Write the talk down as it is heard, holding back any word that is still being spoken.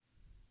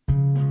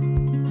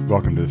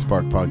Welcome to the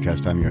Spark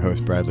Podcast. I'm your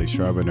host, Bradley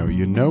Charbonneau.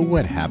 You know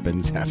what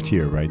happens after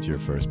you write your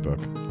first book?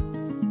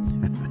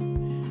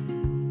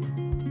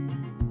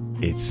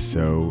 It's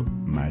so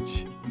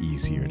much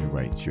easier to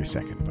write your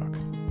second book.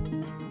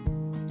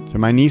 So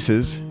my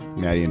nieces,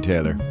 Maddie and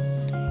Taylor,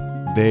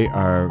 they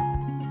are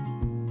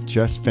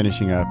just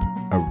finishing up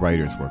a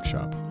writer's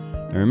workshop.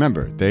 Now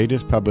remember, they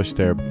just published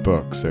their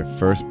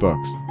first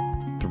books,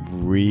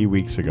 3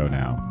 weeks ago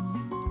now.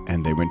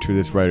 And they went through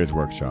this writer's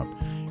workshop.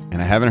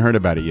 And I haven't heard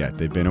about it yet.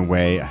 They've been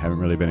away. I haven't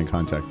really been in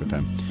contact with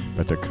them.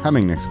 But they're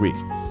coming next week.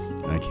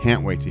 And I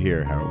can't wait to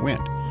hear how it went.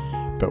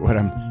 But what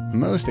I'm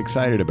most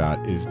excited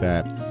about is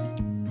that,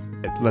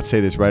 let's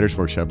say this writer's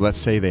workshop, let's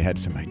say they had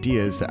some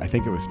ideas that I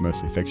think it was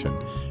mostly fiction.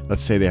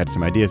 Let's say they had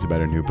some ideas about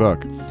a new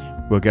book.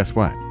 Well, guess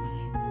what?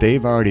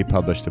 They've already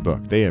published a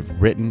book. They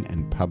have written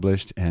and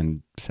published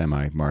and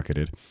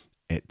semi-marketed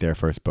their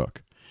first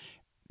book.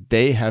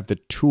 They have the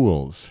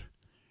tools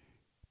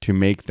to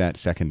make that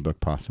second book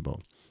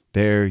possible.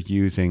 They're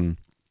using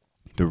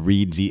the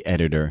Reedsy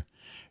editor.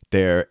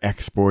 They're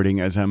exporting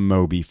as a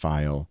Mobi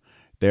file.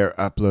 They're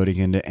uploading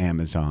into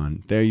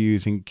Amazon. They're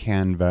using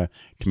Canva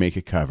to make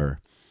a cover.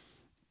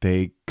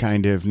 They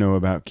kind of know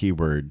about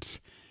keywords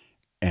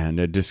and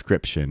a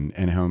description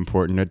and how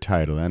important a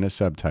title and a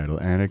subtitle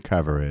and a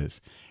cover is.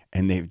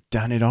 And they've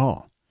done it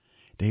all.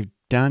 They've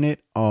done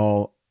it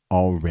all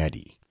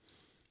already.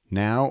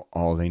 Now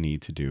all they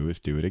need to do is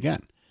do it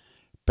again.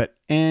 But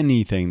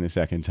anything the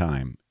second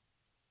time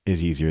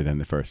is easier than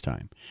the first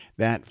time.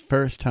 That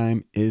first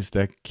time is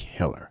the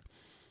killer.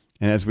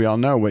 And as we all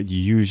know, what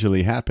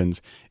usually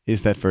happens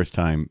is that first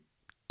time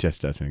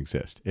just doesn't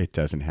exist. It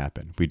doesn't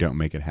happen. We don't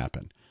make it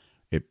happen.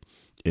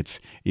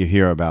 You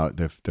hear about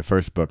the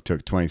first book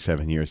took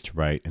 27 years to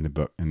write, and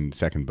the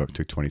second book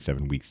took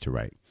 27 weeks to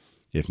write,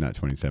 if not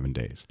 27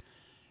 days.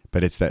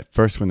 But it's that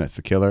first one that's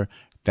the killer.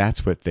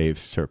 That's what they've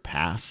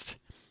surpassed.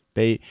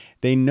 They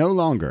no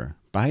longer,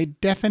 by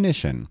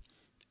definition,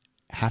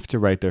 have to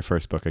write their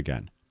first book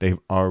again. They've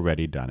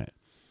already done it.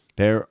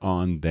 They're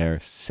on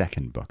their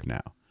second book now.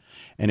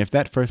 And if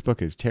that first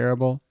book is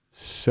terrible,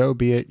 so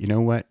be it. You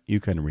know what? You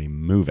can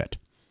remove it.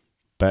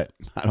 But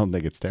I don't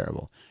think it's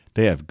terrible.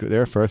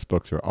 Their first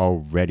books are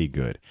already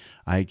good.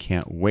 I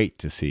can't wait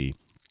to see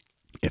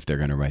if they're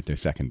going to write their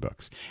second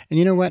books. And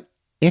you know what?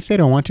 If they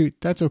don't want to,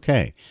 that's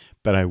okay.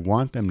 But I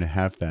want them to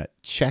have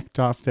that checked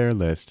off their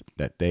list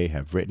that they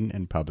have written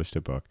and published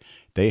a book.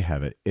 They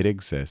have it. It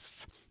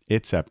exists.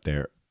 It's up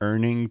there,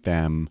 earning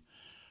them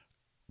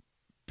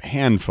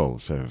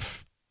handfuls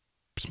of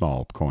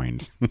small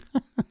coins.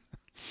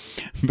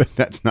 But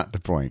that's not the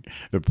point.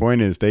 The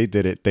point is they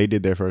did it. They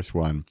did their first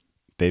one.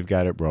 They've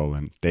got it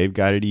rolling. They've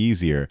got it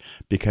easier,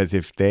 because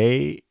if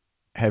they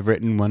have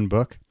written one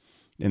book,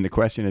 and the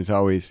question is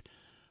always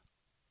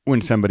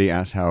when somebody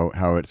asks how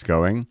it's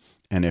going,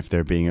 and if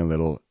they're being a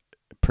little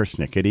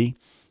persnickety,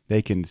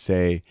 they can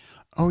say,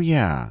 "Oh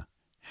yeah,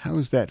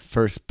 how's that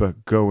first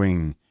book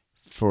going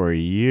for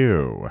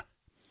you?"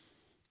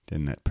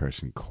 Then that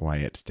person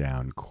quiets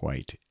down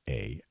quite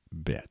a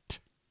bit.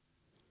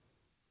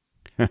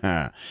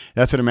 That's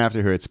what I'm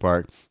after here at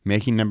Spark.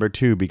 Making number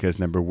 2 because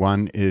number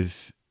 1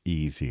 is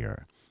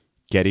easier.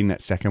 Getting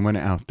that second one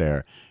out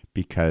there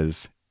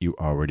because you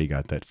already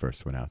got that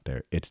first one out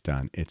there. It's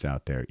done. It's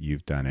out there.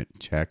 You've done it.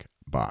 Check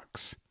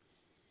box.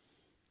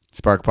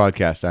 Spark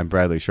Podcast. I'm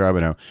Bradley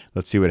Charbonneau.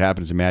 Let's see what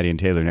happens to Maddie and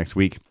Taylor next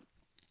week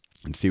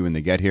and see when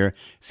they get here.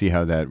 See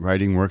how that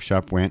writing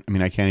workshop went. I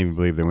mean, I can't even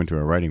believe they went to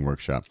a writing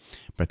workshop,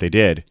 but they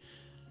did.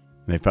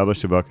 They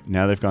published a book.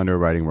 Now they've gone to a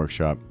writing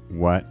workshop.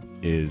 What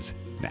is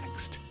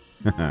next?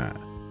 We're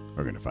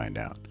going to find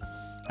out.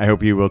 I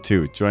hope you will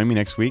too. Join me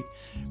next week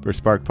for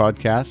Spark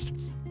Podcast.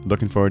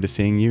 Looking forward to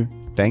seeing you.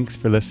 Thanks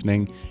for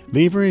listening.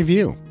 Leave a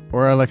review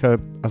or a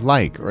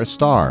like or a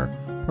star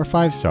or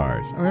 5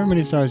 stars or however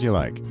many stars you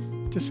like.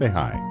 Just say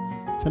hi.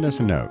 Send us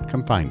a note.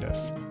 Come find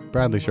us.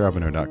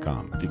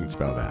 BradleyCharbonneau.com if you can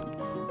spell that.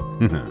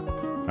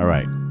 All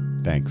right.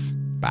 Thanks.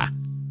 Bye.